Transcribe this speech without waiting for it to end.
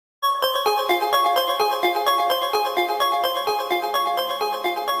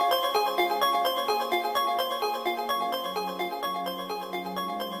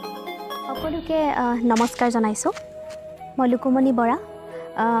নমস্কাৰ জনাইছোঁ মই লুকুমণি বৰা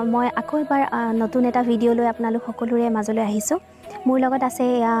মই আকৌ এবাৰ নতুন এটা ভিডিঅ' লৈ আপোনালোক সকলোৰে মাজলৈ আহিছোঁ মোৰ লগত আছে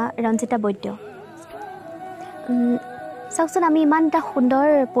ৰঞ্জিতা বৈদ্য চাওকচোন আমি ইমান এটা সুন্দৰ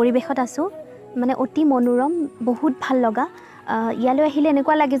পৰিৱেশত আছোঁ মানে অতি মনোৰম বহুত ভাল লগা ইয়ালৈ আহিলে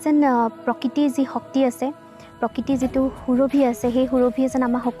এনেকুৱা লাগে যেন প্ৰকৃতিৰ যি শক্তি আছে প্ৰকৃতিৰ যিটো সুৰভি আছে সেই সুৰভি যেন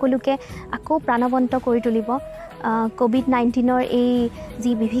আমাৰ সকলোকে আকৌ প্ৰাণৱন্ত কৰি তুলিব কোভিড-19ৰ এই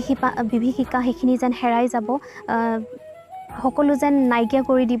যি বিভীষিকা সেইখিনি যেন হেৰাই যাব সকলো যেন নাইকিয়া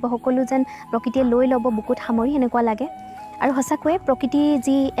কৰি দিব সকলো যেন প্ৰকৃতিয়ে লৈ ল'ব বুকুত সামৰি এনেকুৱা লাগে আৰু সঁচাকৈ প্ৰকৃতিৰ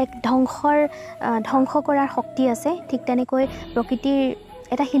যি এক ধ্বংস কৰাৰ শক্তি আছে ঠিক তেনেকৈ প্ৰকৃতিৰ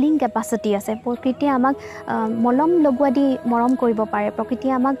এটা হিলিং কেপাচিটি আছে প্ৰকৃতিয়ে আমাক মলম লগোৱা দি মৰম কৰিব পাৰে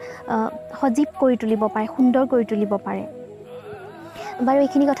প্ৰকৃতিয়ে আমাক সজীৱ কৰি তুলিব পাৰে সুন্দৰ কৰি তুলিব পাৰে বাৰু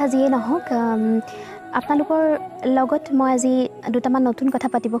এইখিনি কথা যিয়ে নহওক আপোনালোকৰ লগত মই আজি দুটামান নতুন কথা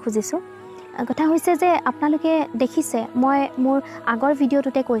পাতিব খুজিছোঁ কথা হৈছে যে আপোনালোকে দেখিছে মই মোৰ আগৰ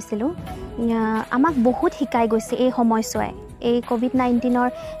ভিডিঅ'টোতে কৈছিলোঁ আমাক বহুত শিকাই গৈছে এই সময়ছোৱাই এই কোভিড-19ৰ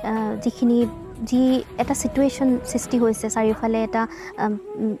যি এটা চিটুৱেশ্যন সৃষ্টি হৈছে চাৰিওফালে এটা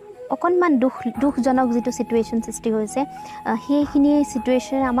অকণমান দুখজনক যিটো চিটুৱেশ্যন সৃষ্টি হৈছে সেইখিনি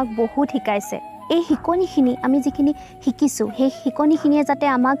চিটুৱেশ্যনে আমাক বহুত শিকাইছে এই শিকনিখিনি আমি যিখিনি শিকিছোঁ সেই শিকনিখিনিয়ে যাতে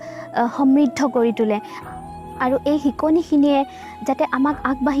আমাক সমৃদ্ধ কৰি তোলে আৰু এই শিকনিখিনিয়ে যাতে আমাক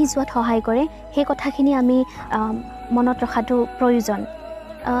আগবাঢ়ি যোৱাত সহায় কৰে সেই কথাখিনি আমি মনত ৰখাটো প্ৰয়োজন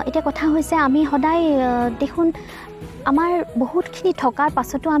এতিয়া কথা হৈছে আমি সদায় দেখোন আমাৰ বহুতখিনি থকাৰ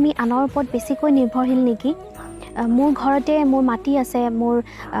পাছতো আমি আনৰ ওপৰত বেছিকৈ নিৰ্ভৰশীল নেকি মোৰ ঘৰতে মোৰ মাটি আছে মোৰ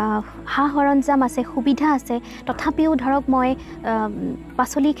সা সৰঞ্জাম আছে সুবিধা আছে তথাপিও ধৰক মই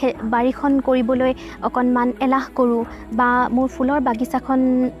পাচলি বাৰীখন কৰিবলৈ অকণমান এলাহ কৰোঁ বা মোৰ ফুলৰ বাগিচাখন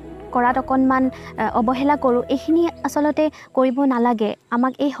কৰাত অকণমান অৱহেলা কৰোঁ এইখিনি আচলতে কৰিব নালাগে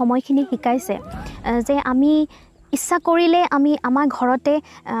আমাক এই সময়খিনি শিকাইছে যে আমি ইচ্ছা কৰিলে আমি আমাৰ ঘৰতে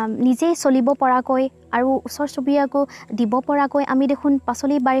নিজেই চলিব পৰাকৈ আৰু ওচৰ চুবুৰীয়াকো দিব পৰাকৈ আমি দেখোন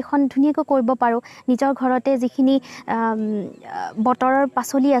পাচলি বাৰীখন ধুনীয়াকৈ কৰিব পাৰোঁ নিজৰ ঘৰতে যিখিনি বতৰৰ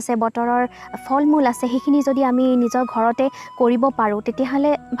পাচলি আছে বতৰৰ ফল মূল আছে সেইখিনি যদি আমি নিজৰ ঘৰতে কৰিব পাৰোঁ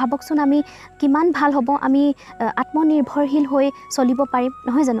তেতিয়াহ'লে ভাবকচোন আমি কিমান ভাল হ'ব আমি আত্মনিৰ্ভৰশীল হৈ চলিব পাৰিম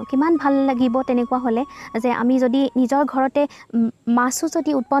নহয় জানো কিমান ভাল লাগিব তেনেকুৱা হ'লে যে আমি যদি নিজৰ ঘৰতে মাছো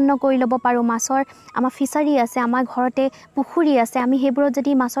যদি উৎপন্ন কৰি ল'ব পাৰোঁ মাছৰ আমাৰ ফিচাৰী আছে আমাৰ ঘৰতে পুখুৰী আছে আমি সেইবোৰত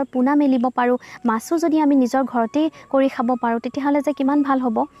যদি মাছৰ পোনা মেলিব পাৰোঁ মাছো যদি আমি নিজৰ ঘৰতেই কৰি খাব পাৰোঁ তেতিয়াহ'লে যে কিমান ভাল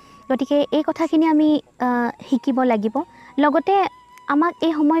হ'ব গতিকে এই কথাখিনি আমি শিকিব লাগিব লগতে আমাক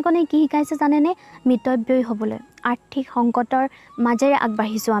এই সময়কণে কি শিকাইছে জানেনে মিতব্যয়ী হ'বলৈ আৰ্থিক সংকটৰ মাজেৰে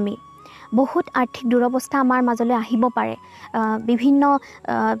আগবাঢ়িছোঁ আমি বহুত আৰ্থিক দুৰৱস্থা আমাৰ মাজলৈ আহিব পাৰে বিভিন্ন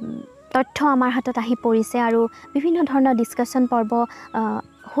তথ্য আমাৰ হাতত আহি পৰিছে আৰু বিভিন্ন ধৰণৰ ডিছকাশ্যন পৰ্ব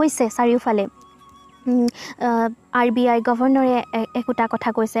হৈছে চাৰিওফালে RBI গভৰ্ণৰে একোটা কথা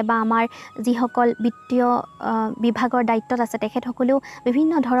কৈছে বা আমাৰ যিসকল বিত্তীয় বিভাগৰ দায়িত্বত আছে তেখেতসকলেও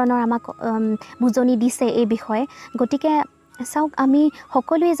বিভিন্ন ধৰণৰ আমাক বুজনি দিছে এই বিষয়ে গতিকে চাওক আমি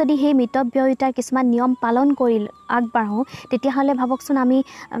সকলোৱে যদি সেই মিতব্যয়িতাৰ কিছুমান নিয়ম পালন কৰি আগবাঢ়োঁ তেতিয়াহ'লে ভাবকচোন আমি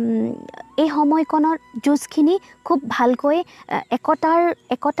এই সময়কণৰ যুঁজখিনি খুব ভালকৈ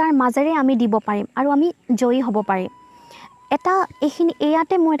একতাৰ মাজেৰে আমি দিব পাৰিম আৰু আমি জয়ী হ'ব পাৰিম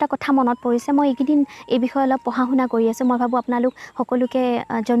ইয়াতে মোৰ এটা কথা মনত পৰিছে মই এইকেইদিন এই বিষয়ে অলপ পঢ়া শুনা কৰি আছোঁ মই ভাবোঁ আপোনালোক সকলোকে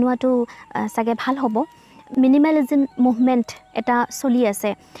জনোৱাটো চাগে ভাল হ'ব মিনিমেলিজম মুভমেণ্ট এটা চলি আছে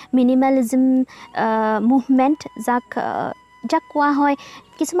মিনিমেলিজম মুভমেণ্ট যাক কোৱা হয়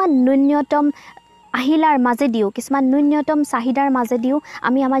কিছুমান ন্যূনতম আহিলাৰ মাজেদিও কিছুমান ন্যূনতম চাহিদাৰ মাজেদিও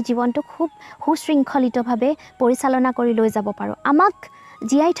আমি আমাৰ জীৱনটো খুব সুশৃংখলিতভাৱে পৰিচালনা কৰি লৈ যাব পাৰোঁ আমাক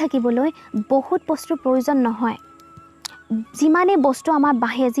জীয়াই থাকিবলৈ বহুত বস্তুৰ প্ৰয়োজন নহয় যিমানে বস্তু আমাৰ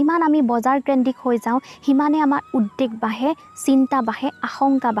বাঢ়ে যিমান আমি বজাৰ কেন্দ্ৰিক হৈ যাওঁ সিমানে আমাৰ উদ্বেগ বাঢ়ে চিন্তা বাঢ়ে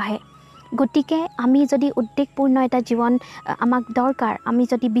আশংকা বাঢ়ে গতিকে আমি যদি উদ্বেগপূৰ্ণ এটা জীৱন আমাক দৰকাৰ আমি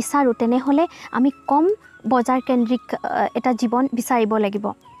যদি বিচাৰোঁ তেনেহ'লে আমি কম বজাৰ কেন্দ্ৰিক এটা জীৱন বিচাৰিব লাগিব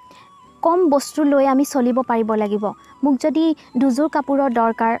কম বস্তু লৈ আমি চলিব পাৰিব লাগিব মোক যদি দুযোৰ কাপোৰৰ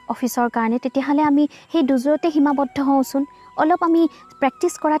দৰকাৰ অফিচৰ কাৰণে তেতিয়াহ'লে আমি সেই দুযোৰতে সীমাবদ্ধ হওঁচোন অলপ আমি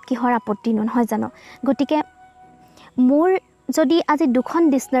প্ৰেক্টিছ কৰাত কিহৰ আপত্তি নহয় জানো গতিকে মোৰ যদি আজি দুখন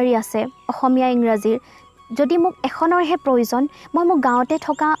ডিক্সনাৰী আছে অসমীয়া ইংৰাজীৰ যদি মোক এখনৰহে প্ৰয়োজন মই মোক গাঁৱতে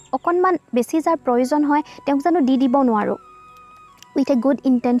থকা অকণমান বেছি যাৰ প্ৰয়োজন হয় তেওঁক জানো দি দিব নোৱাৰোঁ উইথ এ গুড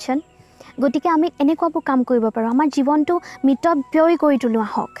ইণ্টেনশ্যন গতিকে আমি এনেকুৱাবোৰ কাম কৰিব পাৰোঁ আমাৰ জীৱনটো মিতব্যয়ী কৰি তোলো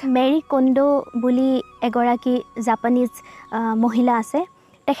আহক মেৰী কণ্ডো বুলি এগৰাকী জাপানীজ মহিলা আছে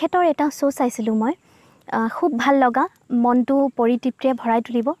তেখেতৰ এটা শ্ব' চাইছিলোঁ মই খুব ভাল লগা মনটো পৰিতৃপ্তিৰে ভৰাই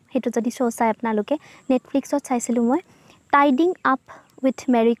তুলিব সেইটো যদি শ্ব' চাই আপোনালোকে নেটফ্লিক্সত চাইছিলোঁ মই টাইডিং আপ উইথ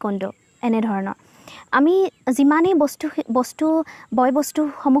মেৰী কণ্ডো এনে ধৰণৰ আমি যিমানেই বস্তু বয়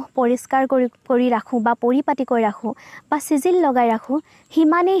বস্তুসমূহ পৰিষ্কাৰ কৰি ৰাখোঁ বা পৰিপাটি কৰি ৰাখোঁ বা চিজিল লগাই ৰাখোঁ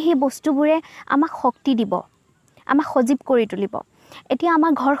সিমানেই সেই বস্তুবোৰে আমাক শক্তি দিব আমাক সজীৱ কৰি তুলিব এতিয়া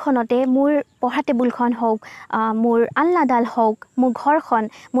আমাৰ ঘৰখনতে মোৰ পঢ়া টেবুলখন হওক মোৰ আলনাডাল হওক মোৰ ঘৰখন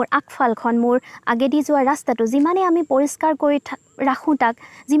মোৰ আগফালখন মোৰ আগেদি যোৱা ৰাস্তাটো যিমানেই আমি পৰিষ্কাৰ কৰি ৰাখোঁ তাক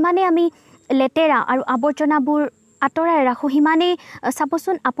যিমানেই আমি লেতেৰা আৰু আৱৰ্জনাবোৰ আঁতৰাই ৰাখোঁ সিমানেই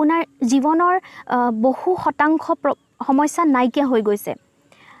চাবচোন আপোনাৰ জীৱনৰ বহু শতাংশ সমস্যা নাইকিয়া হৈ গৈছে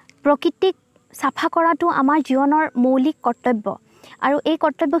প্ৰকৃতিক চাফা কৰাটো আমাৰ জীৱনৰ মৌলিক কৰ্তব্য আৰু এই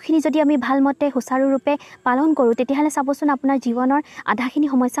কৰ্তব্যখিনি যদি আমি ভালমতে সুচাৰুৰূপে পালন কৰোঁ তেতিয়াহ'লে চাবচোন আপোনাৰ জীৱনৰ আধাখিনি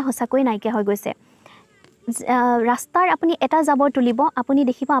সমস্যা সঁচাকৈ নাইকিয়া হৈ গৈছে ৰাস্তাৰ আপুনি এটা জাবৰ তুলিব আপুনি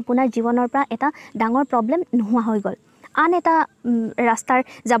দেখিব আপোনাৰ জীৱনৰ পৰা এটা ডাঙৰ প্ৰব্লেম নোহোৱা হৈ গ'ল আন এটা ৰাস্তাৰ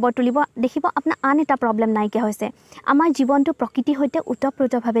জাবৰ তুলিব দেখিব আপোনাৰ আন এটা প্ৰব্লেম নাইকিয়া হৈছে আমাৰ জীৱনটো প্ৰকৃতিৰ সৈতে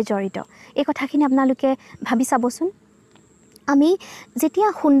ওতঃপ্ৰোতভাৱে জড়িত এই কথাখিনি আপোনালোকে ভাবি চাবচোন আমি যেতিয়া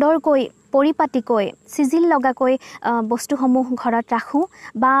সুন্দৰকৈ পৰিপাটিকৈ চিজিল লগাকৈ বস্তুসমূহ ঘৰত ৰাখোঁ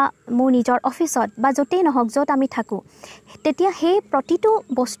বা মোৰ নিজৰ অফিচত বা য'তেই নহওক য'ত আমি থাকোঁ তেতিয়া সেই প্ৰতিটো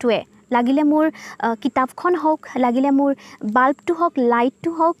বস্তুৱে লাগিলে মোৰ কিতাপখন হওক লাগিলে মোৰ বাল্বটো হওক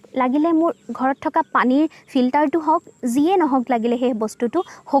লাইটটো হওক লাগিলে মোৰ ঘৰত থকা পানীৰ ফিল্টাৰটো হওক যিয়ে নহওক লাগিলে সেই বস্তুটো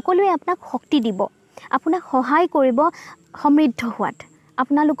সকলোৱে আপোনাক শক্তি দিব আপোনাক সহায় কৰিব সমৃদ্ধ হোৱাত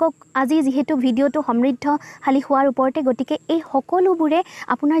আপোনালোকক আজি যিহেতু ভিডিঅ'টো সমৃদ্ধশালী হোৱাৰ ওপৰতে গতিকে এই সকলোবোৰে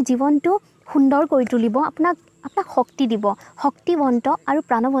আপোনাৰ জীৱনটো সুন্দৰ কৰি তুলিব আপোনাক শক্তি দিব শক্তিবন্ত আৰু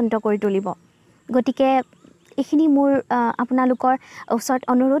প্ৰাণৱন্ত কৰি তুলিব গতিকে এইখিনি মোৰ আপোনালোকৰ ওচৰত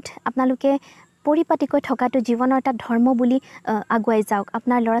অনুৰোধ আপোনালোকে পৰিপাটিকৈ থকাটো জীৱনৰ এটা ধৰ্ম বুলি আগুৱাই যাওক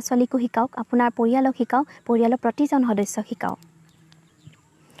আপোনাৰ ল'ৰা ছোৱালীকো শিকাওক আপোনাৰ পৰিয়ালক শিকাওক পৰিয়ালৰ প্ৰতিজন সদস্যক শিকাওক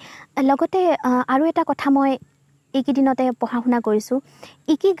লগতে আৰু এটা কথা মই এইকেইদিনতে পঢ়া শুনা কৰিছোঁ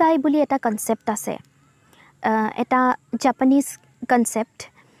ইকিগাই বুলি এটা কনচেপ্ট আছে এটা জাপানিজ কনচেপ্ট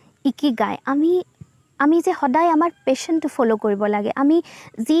ইকিগাই আমি যে সদায় আমাৰ পেশ্যনটো ফ'ল' কৰিব লাগে আমি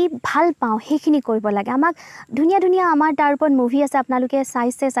যি ভাল পাওঁ সেইখিনি কৰিব লাগে আমাক ধুনীয়া ধুনীয়া আমাৰ তাৰ ওপৰত মুভি আছে আপোনালোকে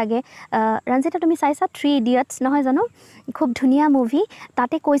চাইছে চাগে ৰঞ্জিতা তুমি চাইছা 3 ইডিয়টছ নহয় জানো খুব ধুনীয়া মুভি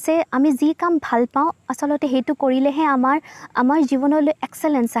তাতে কৈছে আমি যি কাম ভাল পাওঁ আচলতে সেইটো কৰিলেহে আমাৰ জীৱনলৈ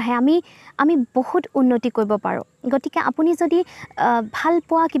এক্সেলেঞ্চ আহে আমি বহুত উন্নতি কৰিব পাৰোঁ গতিকে আপুনি যদি ভাল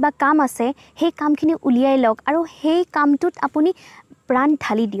পোৱা কিবা কাম আছে সেই কামখিনি উলিয়াই লওক আৰু সেই কামটোত আপুনি প্ৰাণ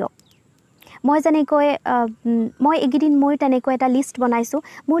ঢালি দিয়ক মই যেনেকৈ মই এইকেইদিন মই তেনেকৈ এটা লিষ্ট বনাইছোঁ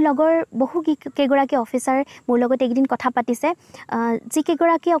মোৰ লগৰ বহু কেইগৰাকী অফিচাৰ মোৰ লগত এইকেইদিন কথা পাতিছে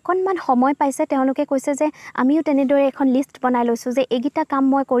যিকেইগৰাকী অকণমান সময় পাইছে তেওঁলোকে কৈছে যে আমিও তেনেদৰে এখন লিষ্ট বনাই লৈছোঁ যে এইকেইটা কাম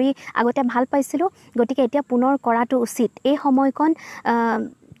মই কৰি আগতে ভাল পাইছিলোঁ গতিকে এতিয়া পুনৰ কৰাটো উচিত এই সময়কণ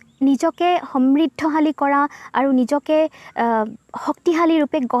নিজকে সমৃদ্ধশালী কৰা আৰু নিজকে শক্তিশালী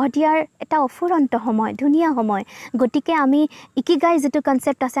ৰূপে গঢ় দিয়াৰ এটা অফুৰন্ত সময় ধুনীয়া সময় গতিকে আমি ইকিগাই যিটো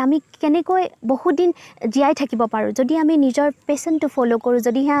কনচেপ্ট আছে আমি কেনেকৈ বহুদিন জীয়াই থাকিব পাৰোঁ যদি আমি নিজৰ পেশ্যনটো ফ'ল' কৰোঁ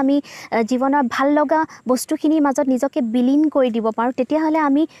যদিহে আমি জীৱনৰ ভাল লগা বস্তুখিনিৰ মাজত নিজকে বিলীন কৰি দিব পাৰোঁ তেতিয়াহ'লে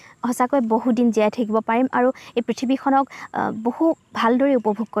আমি সঁচাকৈ বহুদিন জীয়াই থাকিব পাৰিম আৰু এই পৃথিৱীখনক বহু ভালদৰে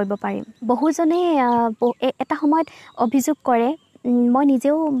উপভোগ কৰিব পাৰিম বহুজনে এটা সময়ত অভিযোগ কৰে মই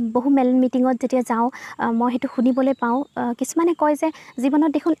নিজেও বহু মেল মিটিঙত যেতিয়া যাওঁ মই সেইটো শুনিবলৈ পাওঁ কিছুমানে কয় যে জীৱনত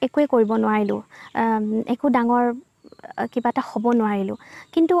দেখোন একোৱে কৰিব নোৱাৰিলোঁ একো ডাঙৰ কিবা এটা হ'ব নোৱাৰিলোঁ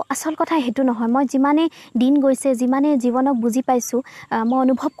কিন্তু আচল কথা সেইটো নহয় মই যিমানে দিন গৈছে যিমানে জীৱনক বুজি পাইছোঁ মই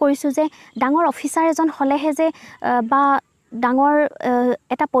অনুভৱ কৰিছোঁ যে ডাঙৰ অফিচাৰ এজন হ'লেহে যে বা ডাঙৰ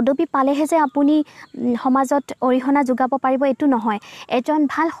এটা পদবী পালেহে যে আপুনি সমাজত অৰিহণা যোগাব পাৰিব এইটো নহয় এজন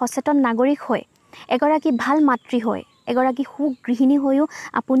ভাল সচেতন নাগৰিক হৈ এগৰাকী ভাল মাতৃ হৈ এগৰাকী সুগৃহিণী হৈও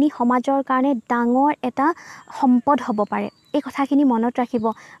আপুনি সমাজৰ কাৰণে ডাঙৰ এটা সম্পদ হ'ব পাৰে এই কথাখিনি মনত ৰাখিব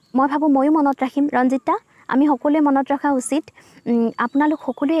মই ভাবোঁ ময়ো মনত ৰাখিম ৰঞ্জিতা আমি সকলোৱে মনত ৰখা উচিত আপোনালোক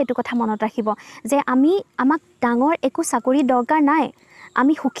সকলোৱে এইটো কথা মনত ৰাখিব যে আমাক ডাঙৰ একো চাকৰি দৰকাৰ নাই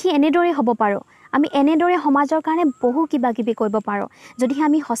আমি সুখী এনেদৰে হ'ব পাৰোঁ আমি এনেদৰে সমাজৰ কাৰণে বহু কিবা কিবি কৰিব পাৰোঁ যদিহে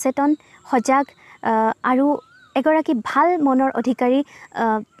আমি সচেতন সজাগ আৰু এগৰাকী ভাল মনৰ অধিকাৰী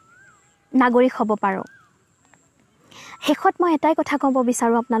নাগৰিক হ'ব পাৰোঁ শেষত মই এটাই কথা ক'ব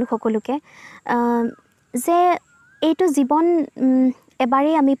বিচাৰোঁ আপোনালোক সকলোকে যে এইটো জীৱন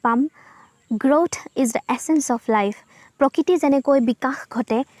এবাৰেই আমি পাম growth is the essence of life প্ৰকৃতি যেনেকৈ বিকাশ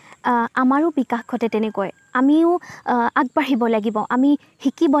ঘটে আমাৰো বিকাশ ঘটে তেনেকৈ আমিও আগবাঢ়িব লাগিব আমি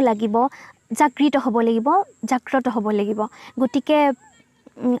শিকিব লাগিব জাগৃত হ'ব লাগিব জাগ্ৰত হ'ব লাগিব গতিকে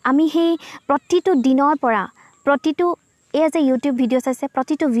আমি সেই প্ৰতিটো দিনৰ পৰা প্ৰতিটো এই যে ইউটিউব ভিডিঅ' চাইছে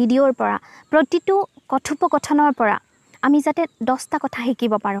প্ৰতিটো ভিডিঅ'ৰ পৰা প্ৰতিটো কথোপকথনৰ পৰা আমি যাতে 10টা কথা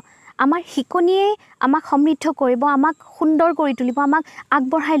শিকিব পাৰোঁ আমাৰ শিকনিয়ে আমাক সমৃদ্ধ কৰিব, আমাক সুন্দৰ কৰি তুলিব, আমাক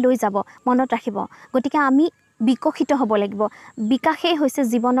আগবঢ়াই লৈ যাব। মনত ৰাখিব। গতিকে আমি বিকশিত হ'ব লাগিব। বিকাশেই হৈছে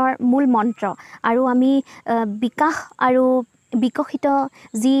জীৱনৰ মূল মন্ত্ৰ। আৰু আমি বিকাশ আৰু বিকশিত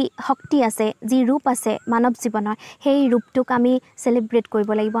যি শক্তি আছে, যি ৰূপ আছে মানৱ জীৱনৰ, সেই ৰূপটোক আমি চেলিব্ৰেট কৰিব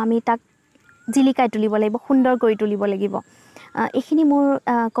লাগিব। আমি তাক জিলিকাই তুলিব লাগিব, সুন্দৰ কৰি তুলিব লাগিব। এইখিনি মোৰ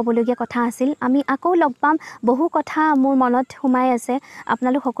ক'বলগীয়া কথা আছিল। আমি আকৌ লগ পাম। বহু কথা মোৰ মনত সোমাই আছে,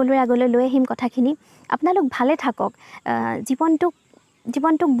 আপোনালোক সকলোৰে আগলৈ লৈ আহিম কথাখিনি। আপোনালোক ভালে থাকক,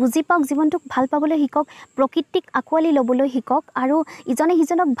 জীৱনটোক বুজি পাওক, জীৱনটোক ভাল পাবলৈ শিকক, প্ৰকৃতিক আঁকোৱালি ল'বলৈ শিকক আৰু ইজনে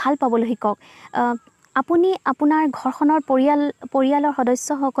সিজনক ভাল পাবলৈ শিকক। আপুনি আপোনাৰ ঘৰখনৰ পৰিয়ালৰ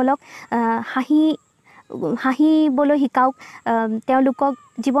সদস্যসকলক হাঁহিবলৈ শিকাওক, তেওঁলোকক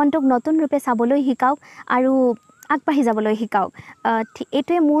জীৱনটোক নতুন ৰূপে চাবলৈ শিকাওক আৰু আগবাঢ়ি যাবলৈ শিকাওক।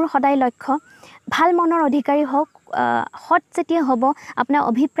 এইটোৱে মোৰ সদায় লক্ষ্য। ভাল মনৰ অধিকাৰী হওক। সৎ যেতিয়া হ'ব, আপোনাৰ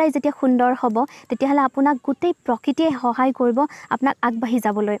অভিপ্ৰায় যেতিয়া সুন্দৰ হ'ব, তেতিয়াহ'লে আপোনাক গোটেই প্ৰকৃতিয়ে সহায় কৰিব আপোনাক আগবাঢ়ি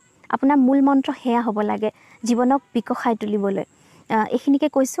যাবলৈ। আপোনাৰ মূল মন্ত্ৰ সেয়া হ'ব লাগে, জীৱনক বিকশাই তুলিবলৈ। এইখিনিকে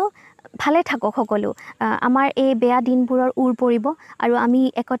কৈছোঁ। ভালে থাকক সকলো। আমাৰ এই বেয়া দিনবোৰৰ ওৰ পৰিব আৰু আমি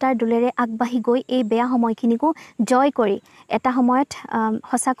একতাৰ দোলেৰে আগবাঢ়ি গৈ এই বেয়া সময়খিনিকো জয় কৰি এটা সময়ত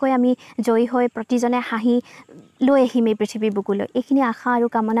সঁচাকৈ আমি জয়ী হৈ প্ৰতিজনে হাঁহি লৈ আহিম এই পৃথিৱীৰ বুকুলৈ। এইখিনি আশা আৰু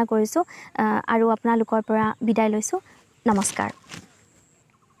কামনা কৰিছোঁ আৰু আপোনালোকৰ পৰা বিদায় লৈছোঁ। নমস্কাৰ।